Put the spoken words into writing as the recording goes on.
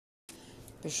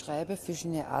Beschreibe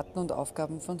verschiedene Arten und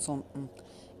Aufgaben von Sonden.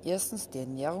 Erstens die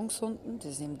Ernährungssonden,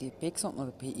 das sind die PEG-Sonden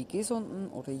oder PIG-Sonden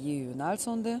oder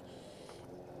Jejunalsonde.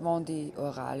 Wenn die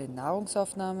orale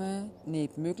Nahrungsaufnahme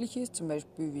nicht möglich ist, zum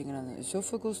Beispiel wegen einem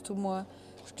Ösophagustumor,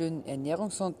 stellen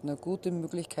Ernährungssonden eine gute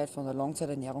Möglichkeit von der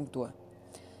Langzeiternährung dar.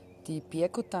 Die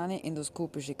perkutane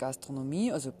endoskopische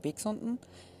Gastronomie, also PEG-Sonden,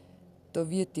 da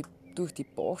wird durch die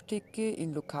Bauchdecke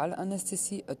in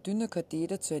Lokalanästhesie ein dünner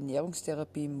Katheter zur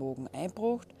Ernährungstherapie im Magen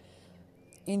eingebracht.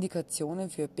 Indikationen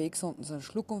für PEG-Sonden sind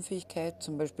Schluckunfähigkeit,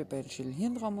 zum Beispiel bei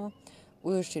Schädel-Hirntrauma,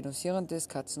 oder stenosierendes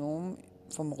Karzinom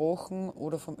vom Rachen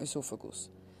oder vom Ösophagus.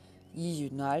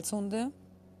 Jejunalsonde.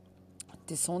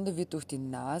 Die Sonde wird durch die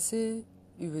Nase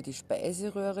über die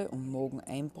Speiseröhre und Magen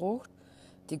eingebracht.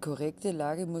 Die korrekte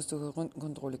Lage muss durch eine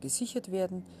Röntgenkontrolle gesichert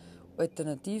werden.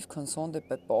 Alternativ kann Sonde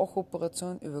bei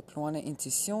Bauchoperationen über kleine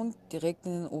Inzision direkt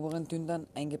in den oberen Dünndarm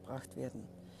eingebracht werden.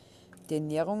 Die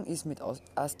Ernährung ist mit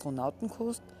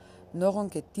Astronautenkost. Nahrung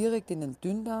geht direkt in den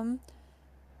Dünndarm.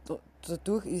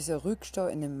 Dadurch ist ein Rückstau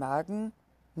in den Magen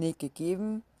nicht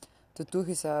gegeben. Dadurch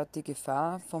ist auch die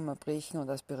Gefahr vom Erbrechen und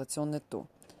Aspiration nicht da.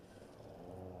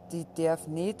 Die darf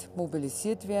nicht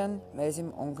mobilisiert werden, weil sie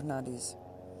im Angnad ist.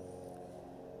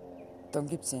 Dann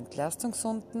gibt es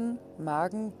Entlastungssonden,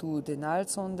 Magen-,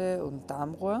 Duodenalsonde und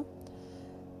Darmrohr.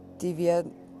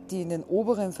 Die in den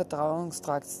oberen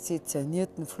Verdauungstrakt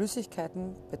sezernierten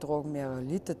Flüssigkeiten betragen mehrere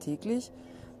Liter täglich.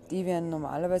 Die werden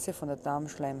normalerweise von der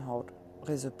Darmschleimhaut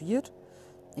resorbiert.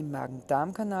 Im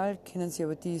Magen-Darm-Kanal können sie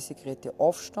aber die Sekrete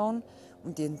aufstauen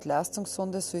und die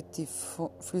Entlastungssonde sollte die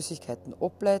Flüssigkeiten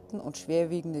ableiten und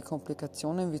schwerwiegende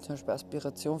Komplikationen wie zum Beispiel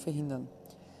Aspiration verhindern.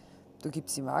 Da gibt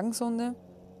es die Magensonde.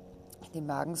 Die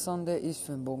Magensonde ist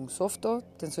für den Magen soft da,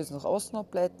 den soll es nach außen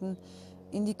ableiten.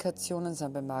 Indikationen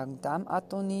sind bei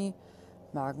Magen-Darm-Atonie,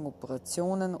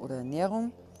 Magenoperationen oder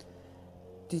Ernährung.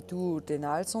 Die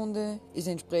Duodenalsonde ist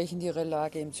entsprechend ihrer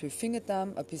Lage im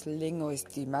 12-Fingerdarm ein bisschen länger als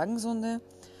die Magensonde.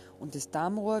 Und das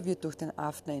Darmrohr wird durch den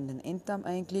Aphthner in den Enddarm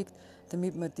eingelegt,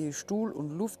 damit man die Stuhl- und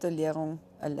Luftentleerung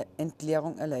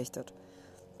erleichtert.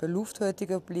 Bei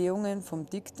lufthaltigen Blähungen vom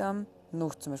Dickdarm,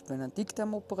 noch zum Beispiel einer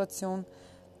Dickdarmoperation,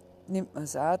 nimmt man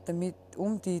es auch,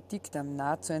 um die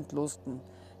Dickdarmnaht zu entlasten.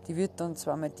 Die wird dann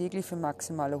zweimal täglich für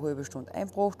maximal eine halbe Stunde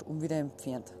eingebracht und wieder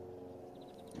entfernt.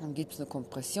 Dann gibt es noch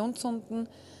Kompressionssonden,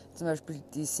 zum Beispiel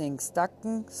die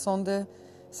Sengstacken-Sonde,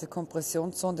 das ist eine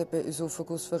Kompressionssonde bei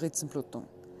Ösophagus-Verritzenblutung.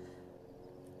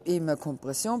 Eben eine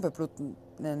Kompression bei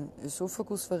blutenden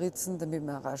Ösophagus-Verritzen, damit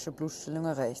man eine rasche Blutstillung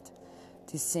erreicht.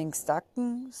 Die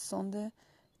Sengstacken-Sonde,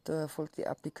 da erfolgt die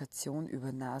Applikation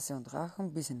über Nase und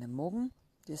Rachen bis in den Magen.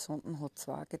 Die Sonden hat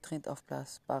zwei getrennt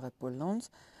aufblasbare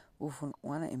Ballons, wovon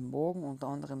einer im Magen und der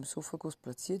andere im Ösophagus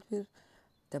platziert wird.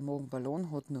 Der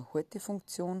Magenballon hat nur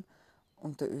Haltefunktion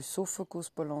und der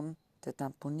Ösophagusballon, der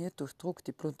tamponiert durch Druck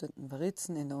die blutenden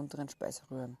Varizen in den unteren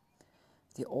Speiseröhren.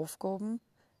 Die Aufgaben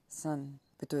sind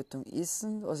Bedeutung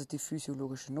Essen, also die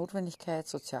physiologische Notwendigkeit,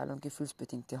 soziale und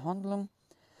gefühlsbedingte Handlung.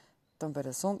 Dann bei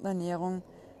der Sondenernährung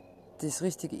das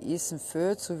richtige Essen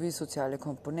fehlt, sowie soziale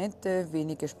Komponente,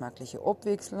 wenig geschmackliche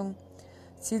Abwechslung.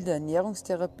 Ziel der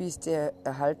Ernährungstherapie ist die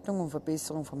Erhaltung und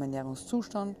Verbesserung vom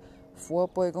Ernährungszustand,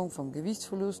 Vorbeugung vom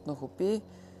Gewichtsverlust nach OP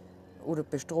oder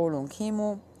Bestrahlung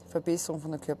Chemo, Verbesserung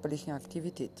von der körperlichen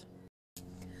Aktivität.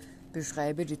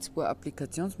 Beschreibe die zwei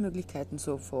Applikationsmöglichkeiten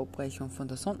zur Verabreichung von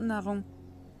der Sondennahrung.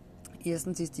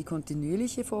 Erstens ist die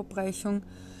kontinuierliche Verabreichung.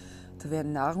 Da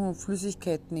werden Nahrung und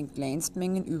Flüssigkeiten in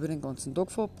Kleinstmengen über den ganzen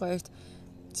Tag verabreicht,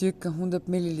 ca. 100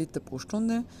 ml pro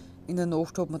Stunde. In der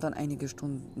Nacht hat man dann einige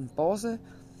Stunden Pause.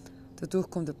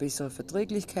 Dadurch kommt eine bessere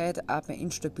Verträglichkeit, auch bei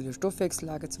instabiler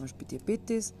Stoffwechsellage, zum Beispiel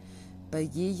Diabetes, bei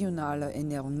jejunaler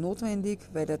Ernährung notwendig,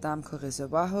 weil der Darm kein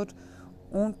Reservoir hat,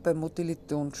 und bei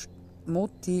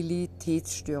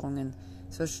Motilitätsstörungen,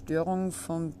 das heißt Störung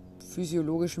vom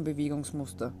physiologischen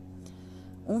Bewegungsmuster.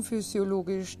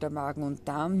 Unphysiologisch, der Magen und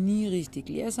Darm nie richtig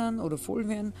leer sind oder voll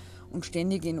werden und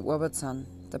ständig in Arbeit sind.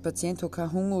 Der Patient hat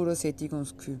kein Hunger oder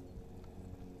Sättigungsgefühl.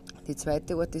 Die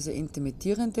zweite Art ist eine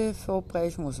intermittierende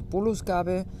Verabreichung, also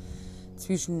Bolusgabe.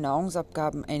 Zwischen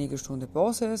Nahrungsabgaben einige Stunden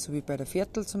Pause, so wie bei der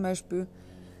Viertel zum Beispiel.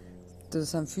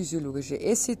 Das sind physiologische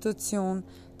Esssituationen.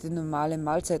 Die normale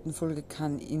Mahlzeitenfolge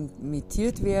kann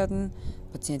imitiert werden.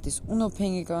 Der Patient ist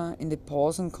unabhängiger. In den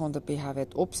Pausen kann der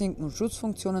pH-Wert absinken und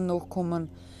Schutzfunktionen nachkommen.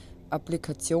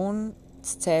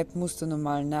 Applikationszeit muss der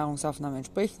normalen Nahrungsaufnahme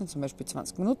entsprechen, zum Beispiel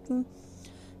 20 Minuten.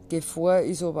 Gefahr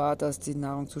ist aber auch, dass die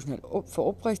Nahrung zu schnell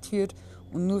verabreicht wird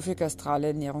und nur für gastrale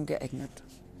Ernährung geeignet.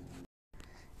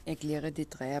 Erkläre die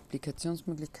 3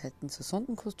 Applikationsmöglichkeiten zur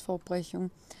Sondenkostverabreichung.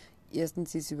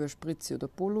 Erstens ist über Spritze oder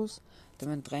Bolus. Da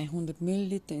werden 300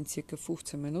 ml in ca.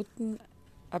 15 Minuten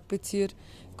appliziert,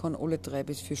 kann alle 3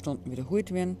 bis 4 Stunden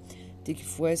wiederholt werden. Die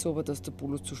Gefahr ist aber, dass der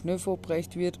Bolus zu schnell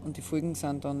verabreicht wird und die Folgen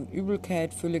sind dann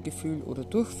Übelkeit, Völlegefühl oder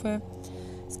Durchfall.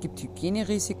 Es gibt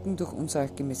Hygienerisiken durch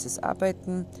unsachgemäßes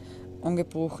Arbeiten,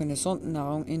 angebrochene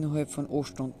Sondennahrung innerhalb von 8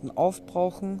 Stunden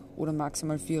aufbrauchen oder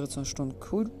maximal 24 Stunden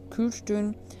kühl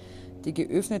stellen. Die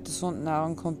geöffnete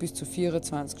Sondennahrung kann bis zu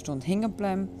 24 Stunden hängen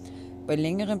bleiben. Bei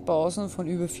längeren Pausen von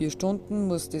über 4 Stunden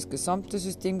muss das gesamte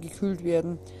System gekühlt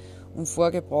werden und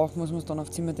vor Gebrauch muss man es dann auf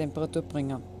Zimmertemperatur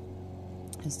bringen.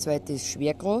 Das zweite ist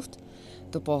Schwerkraft.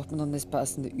 Da braucht man dann das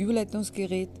passende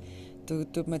Überleitungsgerät. Da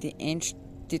tut man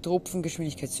die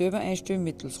Tropfengeschwindigkeit selber einstellen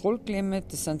mittels Rollklemme.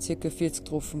 Das sind ca. 40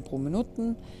 Tropfen pro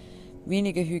Minute.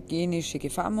 Weniger hygienische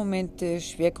Gefahrmomente,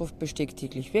 Schwerkraftbesteck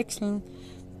täglich wechseln.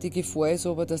 Die Gefahr ist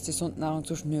aber, dass die Sondennahrung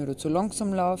zu schnell oder zu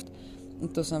langsam läuft.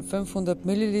 Und da sind 500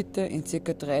 Milliliter in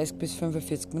ca. 30 bis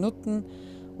 45 Minuten.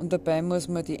 Und dabei muss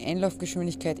man die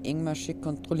Einlaufgeschwindigkeit engmaschig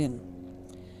kontrollieren.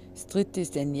 Das dritte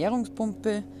ist die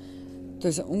Ernährungspumpe. Da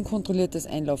ist ein unkontrolliertes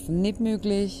Einlaufen nicht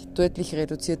möglich, deutlich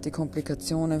reduzierte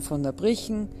Komplikationen von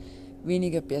Erbrechen,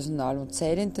 weniger personal- und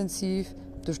zeitintensiv.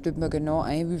 Da stellt man genau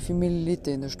ein, wie viel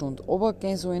Milliliter in der Stunde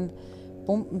runtergehen sollen.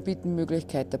 Pumpen bieten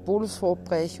Möglichkeit der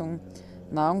Bolusverabreichung,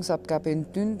 Nahrungsabgabe im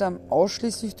Dünndarm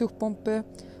ausschließlich durch Pumpe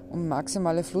und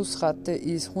maximale Flussrate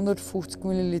ist 150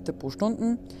 Milliliter pro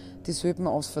Stunde. Die sollte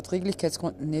man aus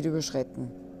Verträglichkeitsgründen nicht überschreiten.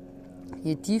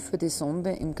 Je tiefer die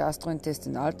Sonde im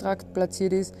Gastrointestinaltrakt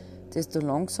platziert ist, desto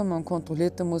langsamer und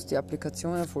kontrollierter muss die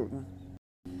Applikation erfolgen.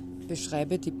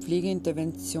 Beschreibe die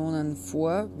Pflegeinterventionen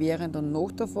vor, während und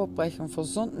nach der Verabreichung von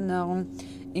Sondennahrung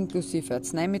inklusive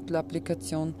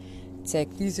Arzneimittelapplikation,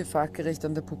 zeigt diese fachgerecht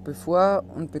an der Puppe vor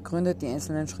und begründet die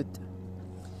einzelnen Schritte.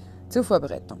 Zur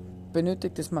Vorbereitung.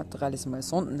 Benötigtes Material ist mal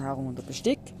Sondennahrung oder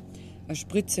Besteck, eine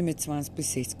Spritze mit 20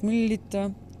 bis 60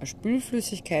 Milliliter, eine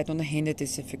Spülflüssigkeit und eine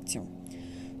Händedesinfektion.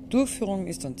 Durchführung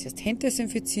ist dann zuerst Hände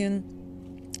desinfizieren,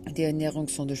 die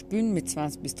Ernährungssonde spülen mit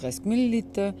 20 bis 30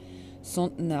 Milliliter,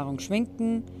 Sondennahrung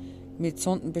schwenken, mit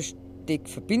Sondenbesteck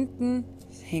verbinden,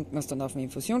 hängt man es dann auf den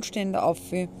Infusionsständer auf,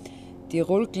 die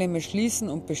Rollklemme schließen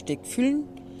und Besteck füllen,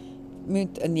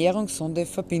 mit Ernährungssonde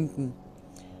verbinden.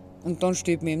 Und dann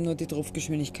stellt man eben nur die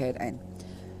Tropfgeschwindigkeit ein.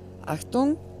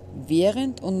 Achtung,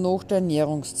 während und nach der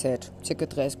Ernährungszeit, ca.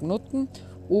 30 Minuten,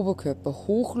 Oberkörper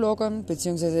hochlagern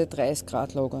bzw. 30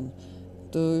 Grad lagern.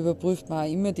 Da überprüft man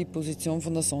auch immer die Position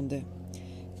von der Sonde.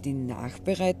 Die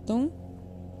Nachbereitung,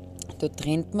 da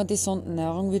trennt man die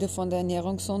Sondennahrung wieder von der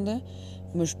Ernährungssonde.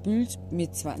 Man spült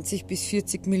mit 20 bis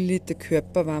 40 Milliliter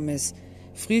körperwarmes,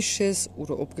 frisches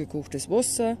oder abgekochtes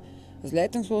Wasser, das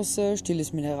Leitungswasser,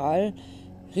 stilles Mineral,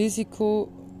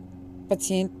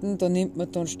 Risikopatienten, da nimmt man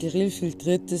dann steril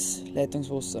filtriertes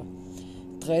Leitungswasser.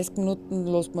 30 Minuten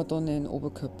lässt man dann den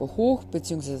Oberkörper hoch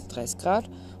bzw. 30 Grad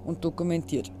und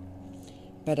dokumentiert.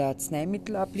 Bei der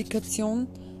Arzneimittelapplikation,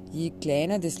 je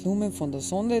kleiner das Lumen von der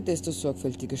Sonde, desto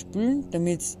sorgfältiger spülen,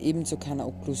 damit es eben zu keiner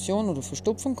Okklusion oder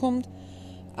Verstopfung kommt.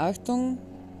 Achtung,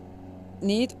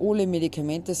 nicht alle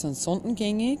Medikamente sind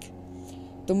sondengängig.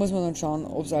 Da muss man dann schauen,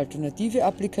 ob es alternative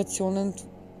Applikationen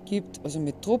gibt, also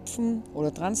mit Tropfen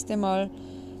oder Transdermal.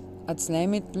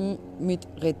 Arzneimittel mit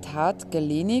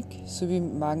Retard-Galenik sowie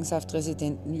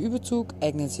Magensaftresidenten Überzug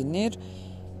eignen sich nicht.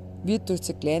 Wird durch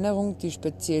Zerkleinerung die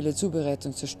spezielle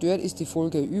Zubereitung zerstört, ist die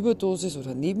Folge eine Überdosis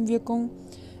oder Nebenwirkung.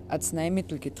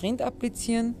 Arzneimittel getrennt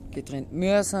applizieren, getrennt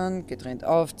mörsern, getrennt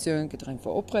aufziehen, getrennt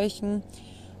verabreichen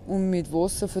und mit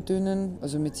Wasser verdünnen,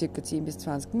 also mit ca. 10 bis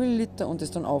 20 Milliliter und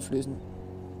es dann auflösen.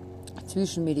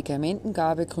 Zwischen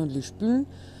Medikamentengabe gründlich spülen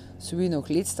sowie nach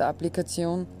letzter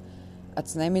Applikation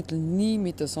Arzneimittel nie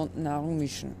mit der Sondennahrung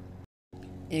mischen.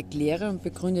 Erkläre und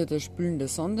begründe das Spülen der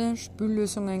Sonde,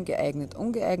 Spüllösungen geeignet,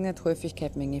 ungeeignet,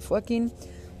 Häufigkeit, Menge, Vorgehen,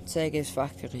 zeige es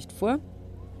fachgerecht vor.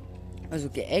 Also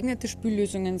geeignete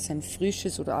Spüllösungen sind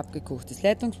frisches oder abgekochtes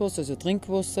Leitungswasser, also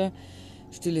Trinkwasser,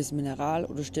 stilles Mineral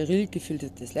oder steril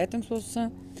gefiltertes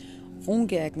Leitungswasser.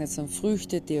 Ungeeignet sind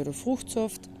Früchte, Tee oder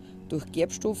Fruchtsaft durch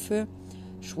Gerbstoffe,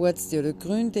 Schwarztee oder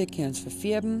Grüntee können es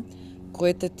verfärben,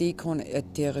 Kräutertee kann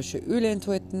ätherische Öle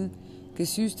enthalten,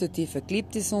 gesüßter Tee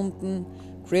verklebt die Sonden,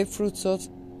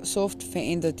 Grapefruitsaft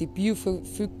verändert die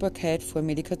Bioverfügbarkeit vor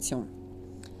Medikation.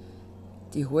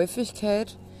 Die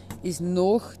Häufigkeit ist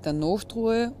nach der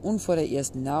Nachtruhe und vor der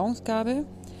ersten Nahrungsgabe,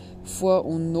 vor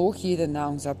und nach jeder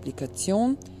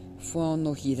Nahrungsapplikation, vor und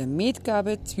nach jeder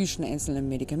Medgabe zwischen einzelnen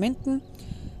Medikamenten,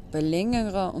 bei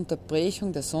längerer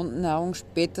Unterbrechung der Sondennahrung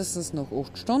spätestens nach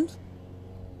 8 Stunden,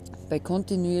 bei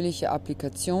kontinuierlicher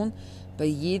Applikation bei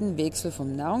jedem Wechsel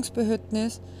vom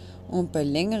Nahrungsbehältnis und bei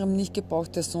längerem Nichtgebrauch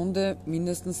der Sonde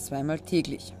mindestens 2-mal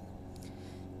täglich.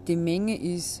 Die Menge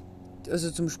ist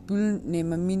Also zum Spülen nehmen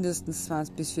wir mindestens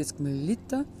 20 bis 40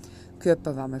 Milliliter.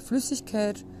 Körperwarme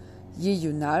Flüssigkeit. Je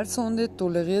Jonalsonde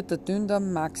toleriert der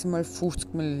Dünndarm maximal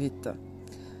 50 Milliliter.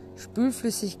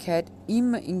 Spülflüssigkeit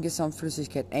immer in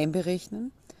Gesamtflüssigkeit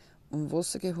einberechnen und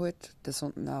Wassergehalt der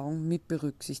Sondennahrung mit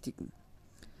berücksichtigen.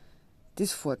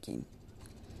 Das Vorgehen.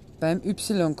 Beim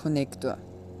Y-Konnektor.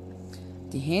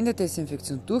 Die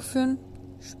Händedesinfektion durchführen,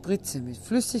 Spritze mit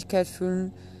Flüssigkeit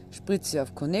füllen, Spritze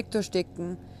auf Konnektor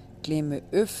stecken, Klemme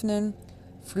öffnen,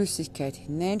 Flüssigkeit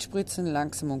hineinspritzen,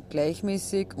 langsam und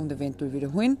gleichmäßig und eventuell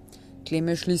wiederholen,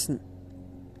 Klemme schließen.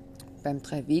 Beim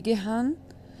 3-Wege-Hahn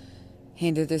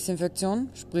Händedesinfektion,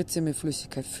 Spritze mit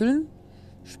Flüssigkeit füllen,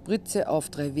 Spritze auf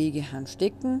 3-Wege-Hahn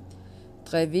stecken,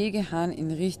 3-Wege-Hahn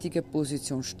in richtiger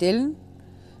Position stellen,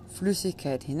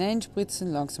 Flüssigkeit hineinspritzen,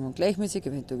 langsam und gleichmäßig,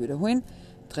 eventuell wiederholen,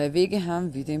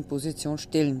 3-Wege-Hahn wieder in Position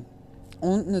stellen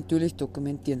und natürlich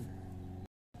dokumentieren.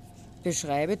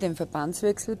 Beschreibe den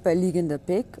Verbandswechsel bei liegender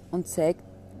PEG und zeige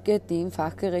den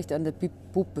fachgerecht an der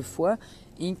Puppe vor,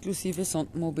 inklusive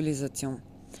Sondenmobilisation.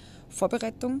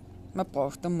 Vorbereitung: Man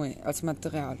braucht einmal als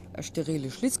Material eine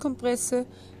sterile Schlitzkompresse,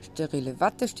 sterile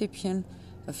Wattestäbchen,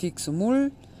 ein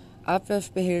Fixomul,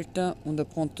 Abwerfbehälter und ein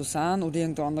Brontosan oder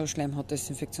irgendein anderes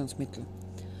Schleimhautdesinfektionsmittel.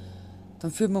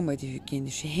 Dann führen wir mal die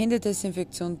hygienische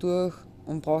Händedesinfektion durch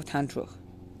und braucht Handschuhe.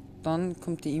 Dann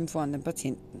kommt die Info an den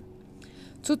Patienten.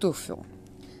 Zur Durchführung.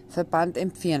 Verband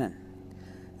entfernen.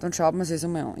 Dann schaut man sich es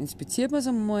einmal an. Inspiziert man es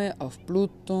einmal auf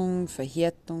Blutung,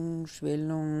 Verhärtung,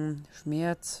 Schwellung,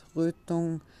 Schmerz,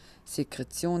 Rötung,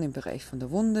 Sekretion im Bereich von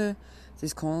der Wunde.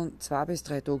 Das kann 2 bis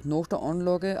 3 Tage nach der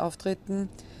Anlage auftreten.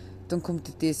 Dann kommt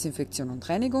die Desinfektion und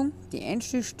Reinigung, die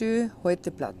Einstichstelle,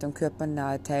 Halteplatte und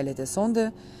körpernahe Teile der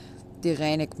Sonde. Die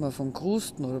reinigt man von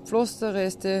Krusten oder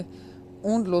Pflasterreste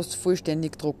und lässt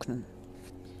vollständig trocknen.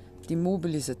 Die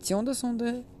Mobilisation der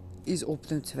Sonde ist ab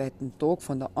dem 2. Tag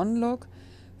von der Anlage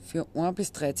für 1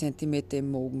 bis 3 cm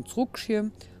im Magen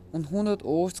zurückschieben und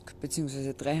 180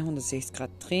 bzw. 360 Grad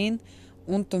drehen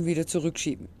und dann wieder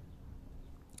zurückschieben.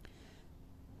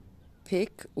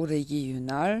 PEG oder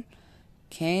Jejonal.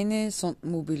 Keine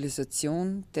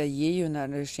Sondenmobilisation. Der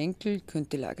jejonale Schenkel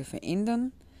könnte die Lage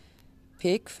verändern.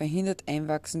 PEG verhindert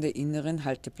Einwachsen der inneren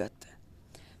Halteplatte.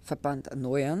 Verband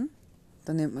erneuern.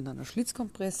 Dann nimmt man dann eine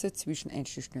Schlitzkompresse zwischen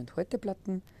Einstichstelle und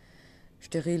Halteplatten.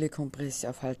 Sterile Kompresse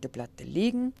auf Halteplatte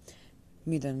legen,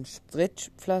 mit einem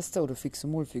Stretchpflaster oder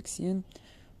Fixomul fixieren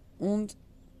und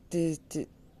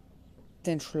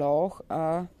den Schlauch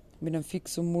auch mit einem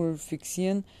Fixomul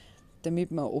fixieren,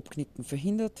 damit man ein Abknicken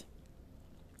verhindert.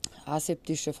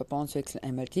 Aseptischer Verbandswechsel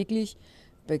einmal täglich,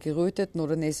 bei geröteten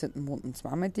oder nässenden Wunden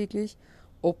 2-mal täglich.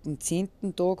 Ab dem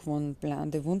 10. Tag, wenn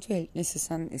blande Wundverhältnisse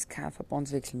sind, ist kein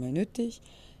Verbandswechsel mehr nötig.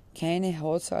 Keine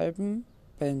Hautsalben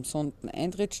beim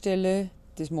Sondeneintrittsstelle,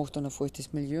 das macht dann ein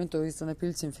feuchtes Milieu und da ist dann eine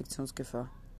Pilzinfektionsgefahr.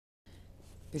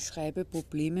 Beschreibe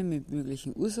Probleme mit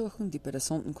möglichen Ursachen, die bei der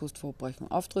Sondenkostverabreichung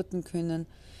auftreten können.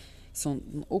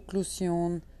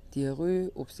 Sondenokklusion,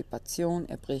 Diarrhoe, Obstipation,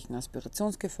 Erbrechen,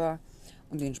 Aspirationsgefahr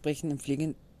und die entsprechenden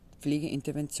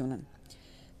Pflegeinterventionen.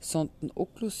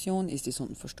 Sondenokklusion ist die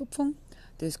Sondenverstopfung.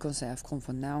 Das kann sein aufgrund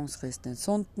von Nahrungsresten in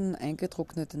Sonden,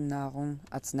 eingetrockneter Nahrung,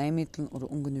 Arzneimitteln oder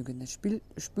ungenügender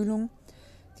Spülung.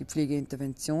 Die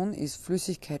Pflegeintervention ist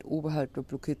Flüssigkeit oberhalb der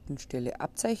blockierten Stelle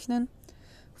abzeichnen,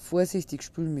 vorsichtig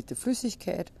spülen mit der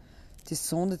Flüssigkeit, die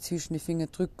Sonde zwischen die Finger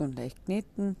drücken und leicht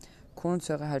kneten,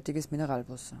 kohlensäurehaltiges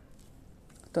Mineralwasser.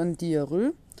 Dann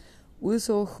Diarrhoe.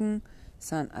 Ursachen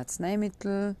sind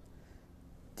Arzneimittel,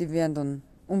 die werden dann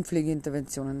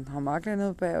Pflegeinterventionen haben wir auch gleich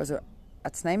noch dabei. Also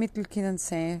Arzneimittel können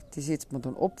sein, die setzt man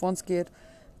dann ab, wenn es geht.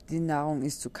 Die Nahrung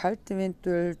ist zu kalt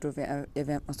eventuell, da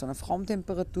erwärmt man es dann auf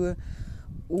Raumtemperatur.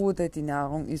 Oder die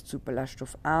Nahrung ist zu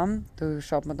ballaststoffarm, da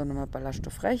schaut man dann um eine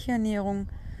ballaststoffreiche Ernährung.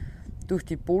 Durch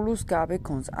die Bolusgabe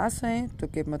kann es auch sein, da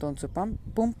geht man dann zur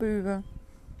Pumpe über.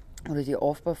 Oder die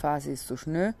Aufbauphase ist so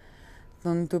schnell,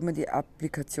 dann tut man die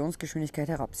Applikationsgeschwindigkeit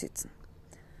herabsetzen.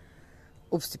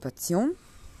 Obstipation.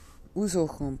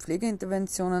 Ursachen und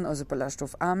Pflegeinterventionen, also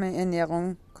ballaststoffarme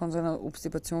Ernährung kann zu einer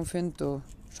Obstipation führen, da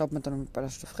schaut man dann um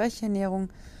ballaststoffreiche Ernährung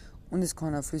und es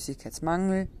kann auch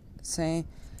Flüssigkeitsmangel sein,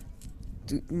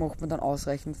 da macht man dann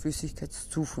ausreichend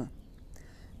Flüssigkeitszufuhr.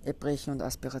 Erbrechen und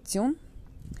Aspiration,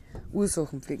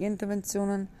 Ursachen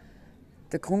Pflegeinterventionen,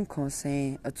 der Grund kann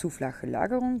sein eine zu flache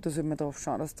Lagerung, da sollte man darauf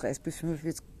schauen, dass 30 bis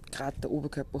 45 Grad der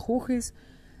Oberkörper hoch ist,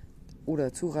 oder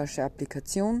eine zu rasche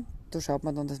Applikation. Da schaut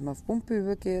man dann, dass man auf Pumpe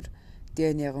übergeht. Die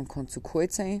Ernährung kann zu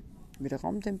kalt sein, mit der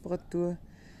Raumtemperatur.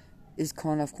 Es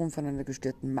kann aufgrund von einer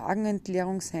gestörten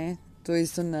Magenentleerung sein. Da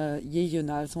ist dann eine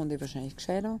Jejonalsonde wahrscheinlich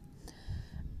gescheiter.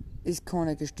 Es kann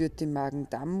eine gestörte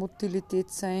Magen-Darm-Motilität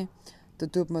sein. Da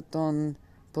tut man dann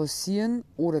passieren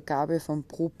oder Gabe von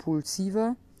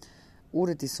Propulsiva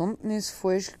oder die Sonden ist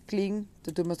falsch gelegen.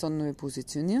 Da tut man es dann neu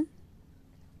positionieren.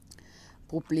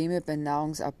 Probleme bei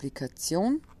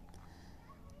Nahrungsapplikation.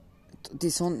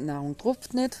 Die Sondennahrung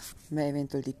tropft nicht, weil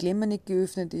eventuell die Klemme nicht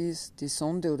geöffnet ist, die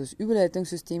Sonde oder das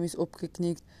Überleitungssystem ist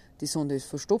abgeknickt, die Sonde ist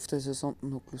verstopft, also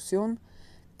Sondenokklusion,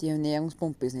 die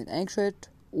Ernährungspumpe ist nicht eingeschaltet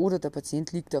oder der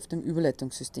Patient liegt auf dem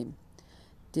Überleitungssystem.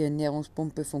 Die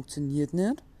Ernährungspumpe funktioniert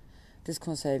nicht. Das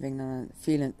kann sein wegen einer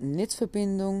fehlenden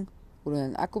Netzverbindung oder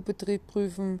einem Akkubetrieb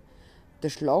prüfen, der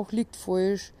Schlauch liegt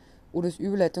falsch oder das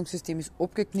Überleitungssystem ist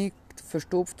abgeknickt,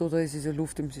 verstopft oder es ist eine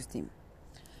Luft im System.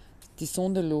 Die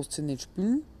Sonde lässt sich nicht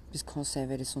spülen. Das kann sein,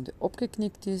 weil die Sonde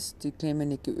abgeknickt ist, die Klemme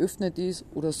nicht geöffnet ist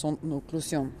oder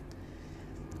Sondenokklusion.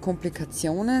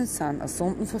 Komplikationen sind eine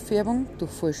Sondenverfärbung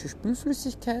durch falsche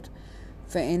Spülflüssigkeit,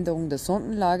 Veränderung der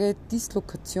Sondenlage,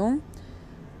 Dislokation,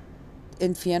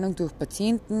 Entfernung durch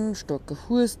Patienten, starker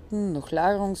Husten, nach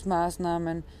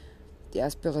Lagerungsmaßnahmen, die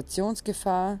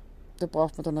Aspirationsgefahr. Da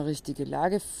braucht man dann eine richtige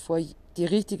Lage. Die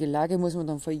richtige Lage muss man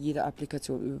dann vor jeder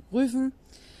Applikation überprüfen.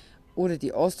 Oder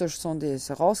die Austauschsonde ist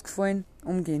herausgefallen,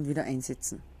 umgehend wieder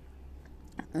einsetzen.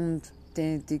 Und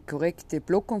die korrekte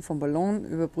Blockung vom Ballon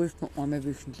überprüft man einmal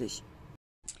wöchentlich.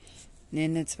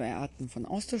 Nenne 2 Arten von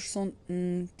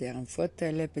Austauschsonden, deren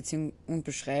Vorteile und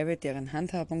beschreibe deren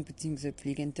Handhabung bzw.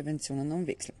 Pflegeinterventionen am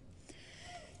Wechsel.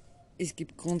 Es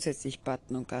gibt grundsätzlich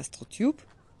Button und Gastrotube.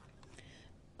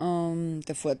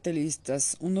 Der Vorteil ist,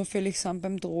 dass unauffällig sind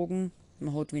beim Drogen.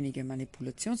 Man hat weniger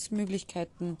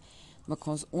Manipulationsmöglichkeiten. Man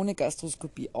kann es ohne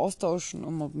Gastroskopie austauschen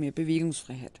und man hat mehr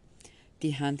Bewegungsfreiheit.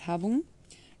 Die Handhabung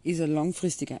ist ein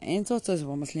langfristiger Einsatz, also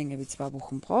wenn man es länger wie 2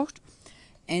 Wochen braucht.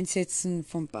 Einsetzen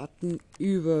von Button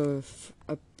über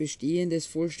ein bestehendes,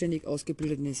 vollständig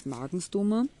ausgebildetes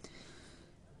Magenstoma.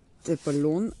 Der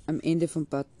Ballon am Ende vom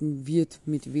Button wird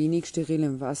mit wenig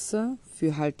sterilem Wasser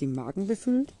für Halt im Magen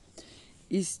befüllt.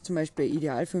 Ist zum Beispiel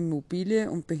ideal für mobile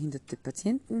und behinderte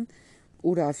Patienten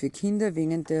oder auch für Kinder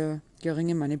wegen der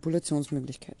geringen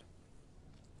Manipulationsmöglichkeit.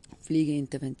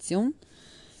 Pflegeintervention,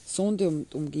 Sonde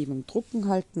und Umgebung trocken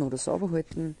halten oder sauber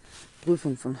halten,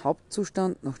 Prüfung von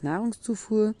Hauptzustand nach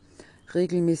Nahrungszufuhr,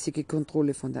 regelmäßige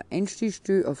Kontrolle von der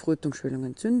Einstichstelle auf Rötung, Schwellung,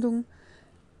 Entzündung,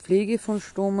 Pflege von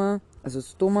Stoma, also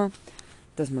Stoma,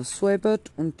 dass man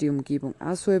säubert und die Umgebung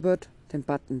auch säubert, den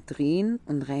Button drehen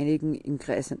und reinigen in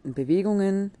kreisenden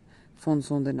Bewegungen von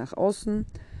Sonde nach außen,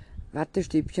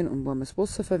 Wattestäbchen und warmes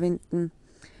Wasser verwenden,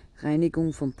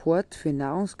 Reinigung vom Port für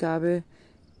Nahrungsgabe,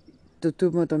 da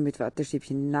tut man dann mit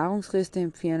Wattestäbchen Nahrungsreste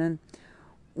entfernen.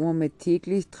 Einmal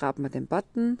täglich trabt man den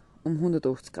Button um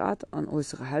 180 Grad an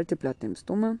äußerer Halteplatte im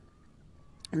Stoma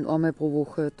und einmal pro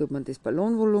Woche tut man das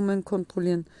Ballonvolumen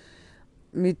kontrollieren.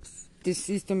 Das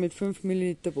ist dann mit 5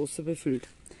 ml Wasser befüllt.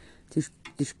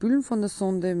 Die Spülen von der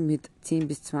Sonde mit 10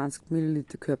 bis 20 ml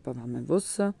körperwarmem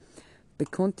Wasser bei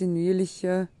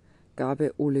kontinuierlicher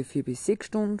Gabe alle 4 bis 6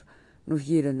 Stunden, nach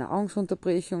jeder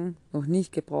Nahrungsunterbrechung, nach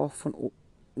Nichtgebrauch von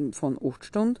 8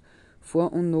 Stunden,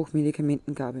 vor und nach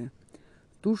Medikamentengabe.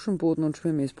 Duschen, Boden und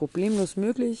Schwimmen ist problemlos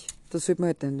möglich, da sollte man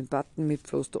halt den Button mit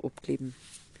Pflaster abkleben.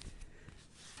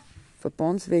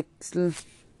 Verbandswechsel.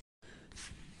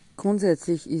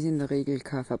 Grundsätzlich ist in der Regel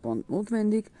kein Verband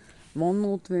notwendig. Wenn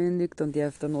notwendig, dann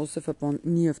darf der nasse Verband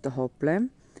nie auf der Haut bleiben.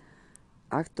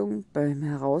 Achtung, beim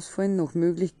Herausfallen nach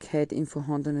Möglichkeit in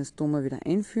vorhandenes Stoma wieder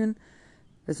einführen,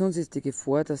 weil sonst ist die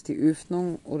Gefahr, dass die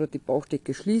Öffnung oder die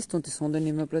Bauchdecke schließt und die Sonde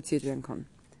nicht mehr platziert werden kann.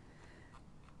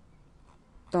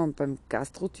 Dann beim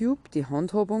Gastrotube, die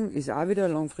Handhabung ist auch wieder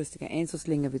ein langfristiger Einsatz,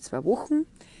 länger wie 2 Wochen.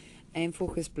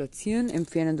 Einfaches Platzieren,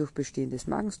 Entfernen durch bestehendes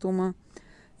Magenstoma,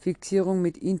 Fixierung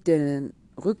mit internen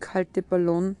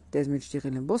Rückhalteballon, der ist mit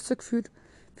sterilem Wasser gefüllt,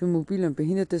 für mobile und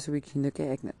Behinderte sowie Kinder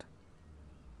geeignet.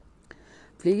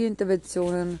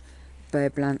 Pflegeinterventionen bei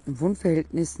blanken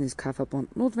Wundverhältnissen ist kein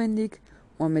Verband notwendig.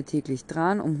 Einmal täglich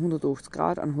dran um 180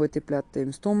 Grad an Halteplatte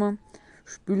im Stoma,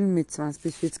 spülen mit 20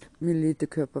 bis 40 ml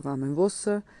körperwarmem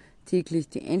Wasser, täglich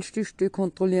die Einstichstelle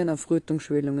kontrollieren auf Rötung,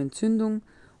 Schwellung, Entzündung,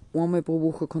 einmal pro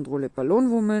Woche Kontrolle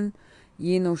Ballonvolumen,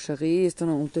 je nach Charret ist dann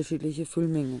eine unterschiedliche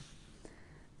Füllmenge.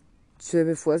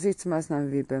 Selbe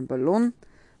Vorsichtsmaßnahme wie beim Ballon,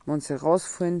 wenn sie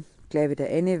rausfallen, gleich wieder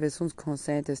rein, weil sonst kann es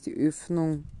sein, dass die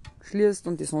Öffnung schließt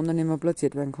und die Sonde nicht mehr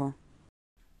platziert werden kann.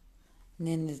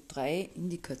 Nenne 3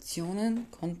 Indikationen,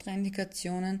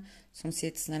 Kontraindikationen zum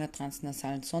Setzen einer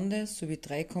transnasalen Sonde sowie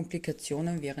 3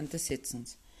 Komplikationen während des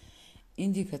Setzens.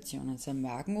 Indikationen sind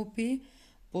Magen-OP,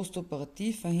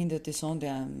 postoperativ verhindert die Sonde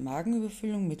eine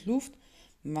Magenüberfüllung mit Luft,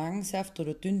 Magensaft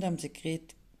oder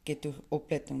Dünndarmsekret geht durch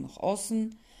Ableitung nach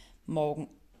außen,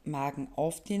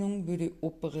 Magenaufdehnung würde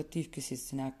operativ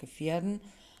gesetzt den Arg gefährden.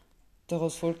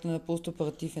 Daraus folgt eine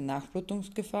postoperative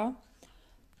Nachblutungsgefahr.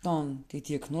 Dann die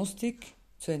Diagnostik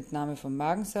zur Entnahme von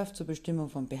Magensaft, zur Bestimmung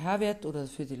von pH-Wert oder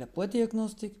für die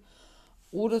Labordiagnostik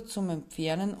oder zum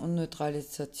Entfernen und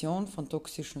Neutralisation von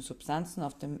toxischen Substanzen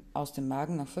aus dem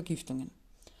Magen nach Vergiftungen.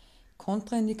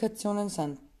 Kontraindikationen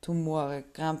sind Tumore,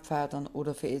 Krampfadern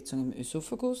oder Verätzungen im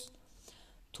Ösophagus,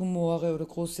 Tumore oder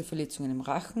große Verletzungen im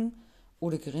Rachen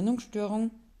oder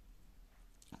Gerinnungsstörung,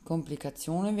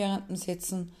 Komplikationen während dem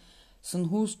Setzen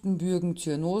sind Husten, Würgen,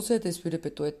 Zyanose, das würde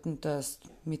bedeuten, dass du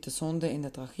mit der Sonde in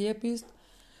der Trachea bist,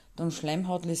 dann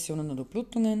Schleimhautläsionen oder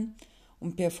Blutungen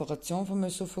und Perforation vom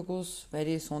Ösophagus, weil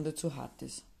die Sonde zu hart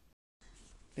ist.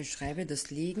 Beschreibe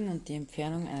das Legen und die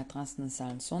Entfernung einer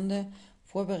transnasalen Sonde,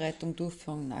 Vorbereitung,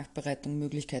 Durchführung, Nachbereitung,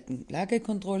 Möglichkeiten,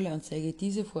 Lagekontrolle und zeige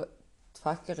diese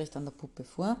fachgerecht an der Puppe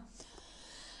vor.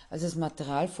 Also das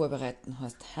Material vorbereiten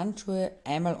heißt Handschuhe,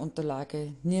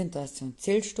 Eimalunterlage, Nierentasse und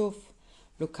Zellstoff,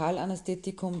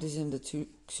 Lokalanästhetikum, das ist eben der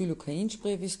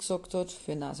Xylocain-Spray, wie es gesagt hat,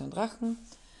 für Nase und Rachen.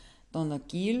 Dann ein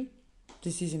Gel,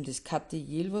 das ist eben das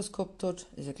Katigel, was es gehabt hat,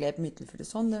 das ist ein Gleitmittel für die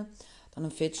Sonde. Dann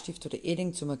ein Fettstift oder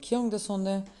Edding zur Markierung der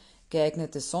Sonde,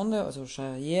 geeignete Sonde, also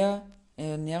Charrière,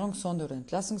 Ernährungssonde oder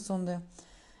Entlassungssonde,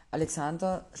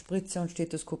 Alexander-Spritze und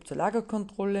Stethoskop zur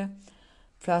Lagerkontrolle,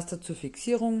 Pflaster zur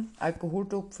Fixierung,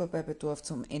 Alkoholtupfer bei Bedarf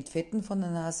zum Entfetten von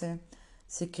der Nase,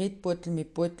 Sekretbeutel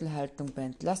mit Beutelhaltung bei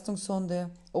Entlastungssonde,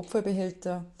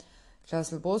 Opferbehälter,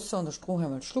 Glasl Wasser und ein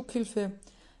Strohhalm als Schluckhilfe,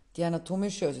 die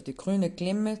anatomische, also die grüne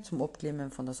Klemme zum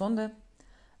Abklemmen von der Sonde,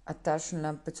 eine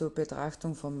Taschenlampe zur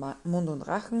Betrachtung von Mund und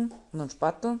Rachen und ein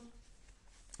Spattel,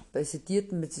 bei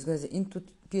sedierten bzw.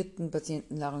 intubierten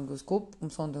Patienten Laryngoskop, um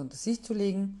Sonde unter sich zu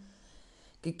legen,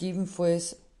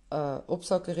 gegebenenfalls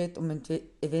Absauggerät, um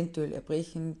eventuell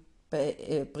bei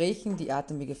Erbrechen die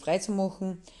Atemwege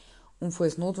freizumachen und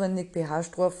falls notwendig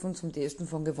pH-Strafen zum Testen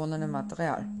von gewonnenem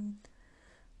Material.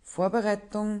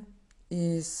 Vorbereitung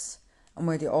ist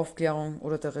einmal die Aufklärung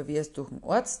oder der Revers durch den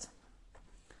Arzt,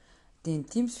 die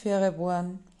Intimsphäre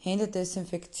wahren,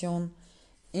 Händedesinfektion,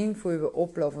 Info über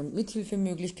Ablauf- und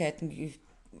Mithilfemöglichkeiten,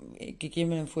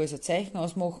 gegebenenfalls ein Zeichen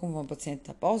ausmachen, wenn ein Patient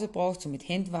eine Pause braucht, so mit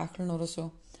Händwacheln oder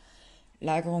so.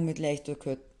 Lagerung mit leicht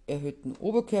erhöhtem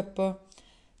Oberkörper,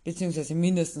 beziehungsweise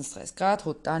mindestens 30 Grad,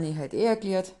 hat Dani halt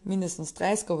erklärt, mindestens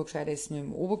 30, aber gescheit essen nur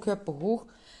im Oberkörper hoch,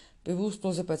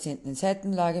 bewusstlose Patienten in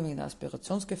Seitenlage wegen der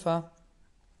Aspirationsgefahr,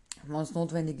 wenn es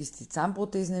notwendig ist, die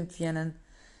Zahnprothesen entfernen,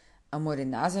 einmal die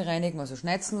Nase reinigen, also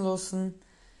schneizen lassen,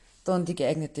 dann die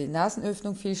geeignete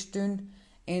Nasenöffnung feststellen,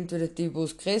 entweder die, wo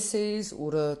es größer ist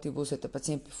oder die, wo es halt der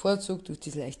Patient bevorzugt, durch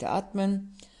das leichte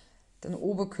Atmen, den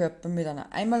Oberkörper mit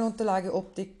einer Eimalunterlage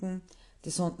abdecken, die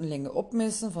Sondenlänge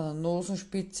abmessen, von der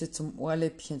Nasenspitze zum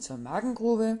Ohrläppchen zur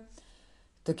Magengrube.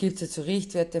 Da gibt es also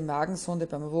Richtwerte, Magensonde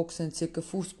beim Erwachsenen ca.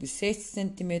 50 bis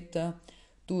 60 cm,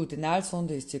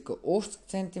 Duodenalsonde ist ca. 80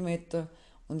 cm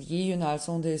und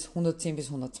Jejunalsonde ist 110 bis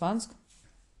 120.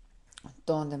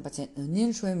 Dann den Patienten eine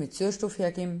Nierenschuhe mit Sauerstoff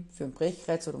hergeben, für einen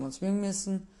Brechreiz oder wenn sie schwimmen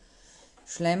müssen.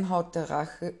 Schleimhaut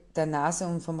der Nase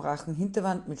und vom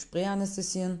Rachenhinterwand mit Spray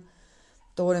anästhesieren.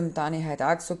 Da hat ihm Dani heute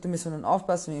auch gesagt, wir sollen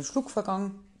aufpassen, wenn ein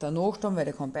Schluckvergang danach dann, weil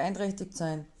der kann beeinträchtigt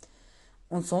sein.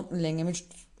 Und Sondenlänge mit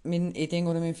Edding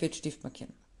oder mit Fettstift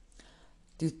markieren.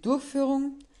 Die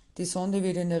Durchführung, die Sonde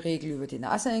wird in der Regel über die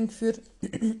Nase eingeführt.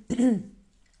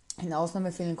 In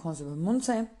Ausnahmefällen kann es über den Mund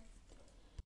sein.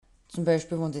 Zum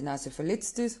Beispiel, wenn die Nase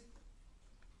verletzt ist.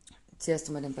 Zuerst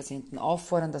einmal den Patienten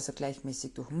auffordern, dass er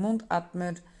gleichmäßig durch den Mund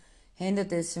atmet, Hände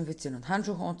desinfizieren und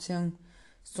Handschuhe anziehen,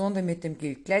 Sonde mit dem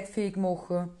Gel gleitfähig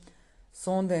machen,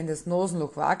 Sonde in das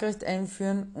Nasenloch waagrecht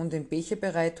einführen und den Becher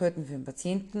bereithalten für den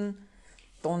Patienten,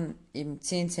 dann eben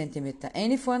 10 cm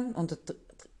reinfahren unter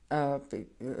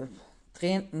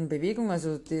drehenden Bewegung,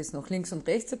 also das nach links und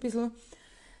rechts ein bisschen.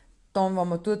 Dann, wenn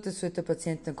man tut, das sollte der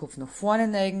Patient den Kopf nach vorne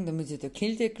neigen, damit sich der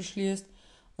Kehldeckel schließt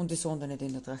und die Sonde nicht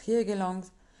in der Trachea gelangt.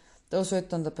 Da sollte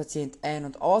dann der Patient ein-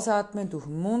 und ausatmen durch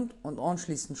den Mund und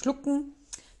anschließend schlucken,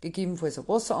 gegebenenfalls auch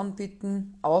Wasser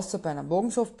anbieten, außer bei einer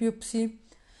Magensaftbiopsie.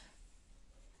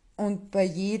 Und bei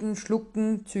jedem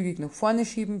Schlucken zügig nach vorne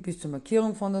schieben bis zur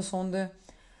Markierung von der Sonde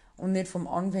und nicht vom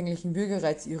anfänglichen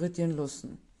Würgereiz irritieren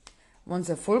lassen. Wenn es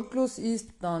erfolglos ist,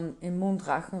 dann im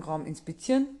Mund-Rachenraum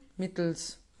inspizieren,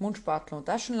 mittels Mundspatel und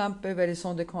Taschenlampe, weil die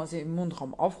Sonde kann sich im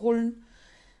Mundraum aufrollen.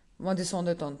 Wenn die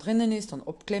Sonde dann drinnen ist, dann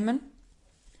abklemmen.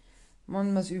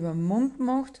 Wenn man es über den Mund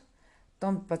macht,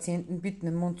 dann Patienten bitten,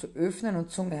 den Mund zu öffnen und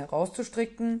Zunge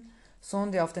herauszustrecken,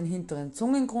 Sonde auf den hinteren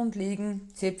Zungengrund legen,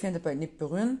 Zäpfchen dabei nicht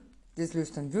berühren, das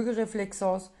löst einen Würgereflex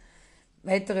aus.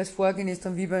 Weiteres Vorgehen ist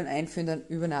dann wie beim Einführen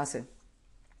über Nase.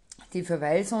 Die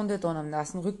Verweilsonde dann am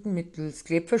nassen Rücken mittels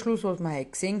Klebverschluss, was wir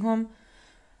heute gesehen haben,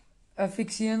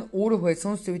 fixieren oder halt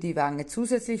sonst über die Wange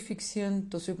zusätzlich fixieren.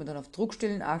 Da sollte man dann auf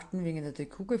Druckstellen achten, wegen der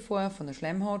Kuhgefahr von der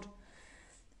Schleimhaut.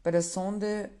 Bei der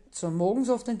Sonde zur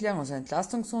Magensaftentleerung, also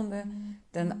Entlastungssonde,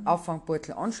 den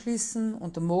Auffangbeutel anschließen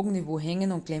und der Magenniveau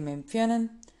hängen und Klemme entfernen.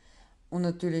 Und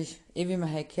natürlich, wie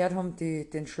wir heute gehört haben,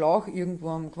 den Schlauch irgendwo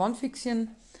am Gewand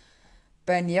fixieren.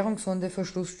 Bei Ernährungssonde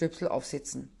Verschlussstöpsel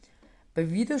aufsetzen.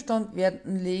 Bei Widerstand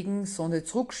werdenden Legen Sonde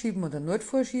zurückschieben oder Not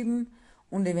vorschieben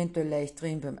und eventuell leicht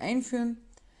drehen beim Einführen.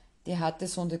 Die harte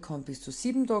Sonde kann bis zu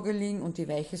 7 Tage liegen und die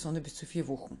weiche Sonde bis zu 4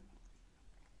 Wochen.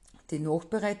 Die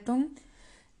Nachbereitung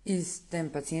ist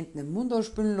den Patienten den Mund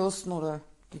ausspülen lassen oder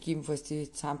gegebenenfalls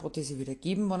die Zahnprothese wieder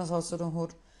geben, wenn er es außerdem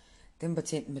hat. Den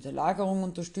Patienten mit der Lagerung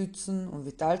unterstützen und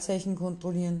Vitalzeichen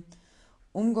kontrollieren.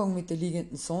 Umgang mit der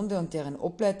liegenden Sonde und deren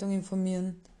Ableitung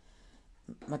informieren.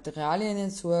 Materialien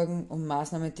entsorgen und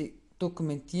Maßnahmen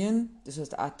dokumentieren, das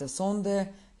heißt Art der Sonde,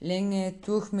 Länge,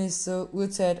 Durchmesser,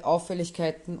 Uhrzeit,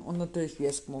 Auffälligkeiten und natürlich wer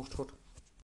es gemacht hat.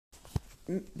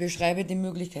 Beschreibe die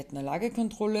Möglichkeiten der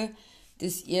Lagekontrolle.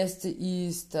 Das erste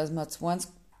ist, dass man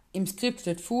 20, im Skript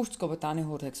steht 50, aber Dani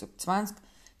hat halt gesagt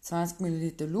 20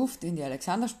 Milliliter Luft in die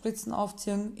Alexanderspritzen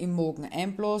aufziehen, im Magen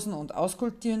einblasen und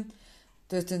auskultieren.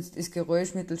 Da ist das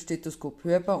Geräusch mittels Stethoskop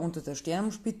hörbar unter der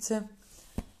Sternenspitze,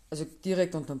 also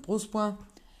direkt unter dem Brustbein.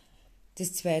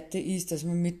 Das zweite ist, dass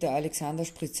man mit der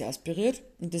Alexanderspritze aspiriert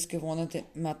und das gewonnene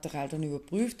Material dann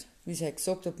überprüft. Wie ich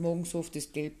gesagt habe, Magensaft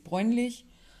ist gelb-bräunlich.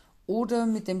 Oder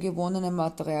mit dem gewonnenen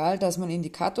Material, dass man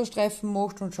Indikatorstreifen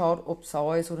macht und schaut, ob es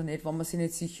sauer ist oder nicht, wenn man sich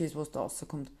nicht sicher ist, was da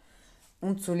rauskommt.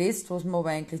 Und zuletzt, was wir aber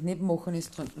eigentlich nicht machen,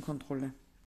 ist Röntgenkontrolle.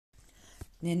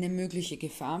 Nenne mögliche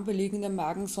Gefahren bei liegender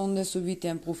Magensonde sowie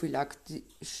deren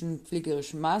prophylaktischen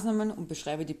pflegerischen Maßnahmen und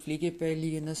beschreibe die Pflege bei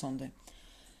liegender Sonde.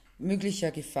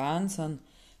 Mögliche Gefahren sind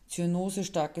Zyanose,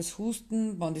 starkes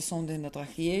Husten, wenn die Sonde in der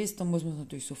Trachee ist, dann muss man es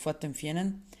natürlich sofort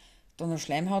entfernen. Dann eine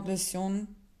Schleimhautläsion,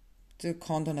 da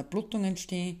kann dann eine Blutung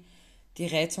entstehen. Die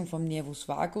Reizung vom Nervus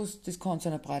vagus, das kann zu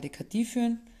einer Bradykardie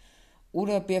führen.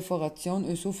 Oder eine Perforation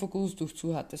Ösophagus durch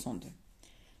zu harte Sonde.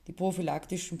 Die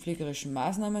prophylaktischen pflegerischen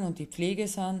Maßnahmen und die Pflege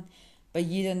sind bei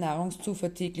jeder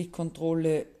Nahrungszufuhr täglich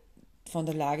Kontrolle von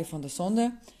der Lage von der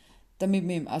Sonde, damit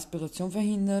man eben Aspiration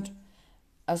verhindert.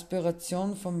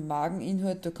 Aspiration vom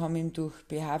Mageninhalt, da kann man ihn durch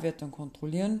pH-Wertung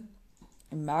kontrollieren,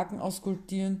 im Magen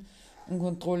auskultieren und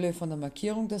Kontrolle von der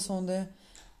Markierung der Sonde,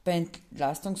 bei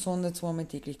Entlastungssonde zweimal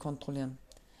täglich kontrollieren.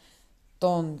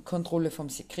 Dann Kontrolle vom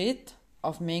Sekret,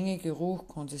 auf Menge, Geruch,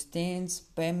 Konsistenz,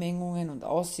 Beimengungen und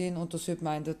Aussehen, und da sollte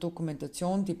man in der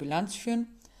Dokumentation die Bilanz führen.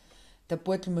 Der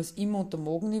Beutel muss immer unter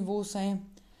Magenniveau sein.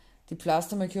 Die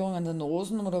Pflastermarkierung an der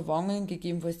Nase oder Wangen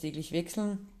gegebenenfalls täglich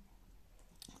wechseln.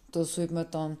 Da sollte man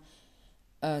dann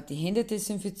die Hände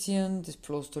desinfizieren, das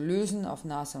Pflaster lösen auf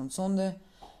Nase und Sonde,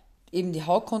 eben die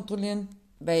Haut kontrollieren,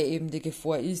 weil eben die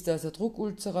Gefahr ist, dass ein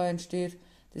Druckulcer entsteht.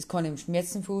 Das kann eben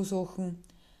Schmerzen verursachen.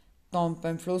 Dann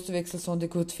beim Pflasterwechsel Sonde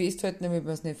gut festhalten, damit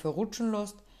man es nicht verrutschen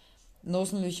lässt.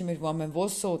 Nasenlöcher mit warmem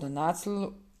Wasser oder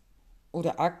Nazel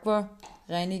oder Aqua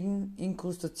reinigen,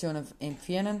 Inkrustationen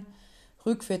entfernen.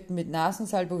 Rückfetten mit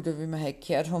Nasensalbe oder wie wir heute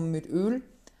gehört haben mit Öl.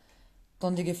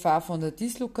 Dann die Gefahr von der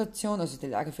Dislokation, also die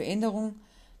Lageveränderung.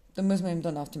 Da muss man eben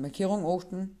dann auf die Markierung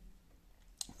achten.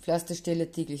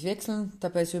 Pflasterstelle täglich wechseln.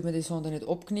 Dabei sollte man die Sonde nicht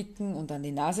abknicken und an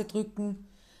die Nase drücken.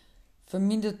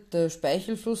 Vermindert der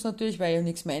Speichelfluss natürlich, weil ja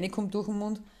nichts mehr reinkommt durch den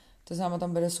Mund. Da sind wir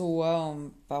dann bei der SOA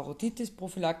und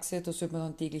Parotitis-Prophylaxe. Da sollte man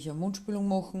dann täglich eine Mundspülung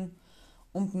machen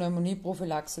und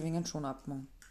Pneumonie-Prophylaxe wegen Schonatmung.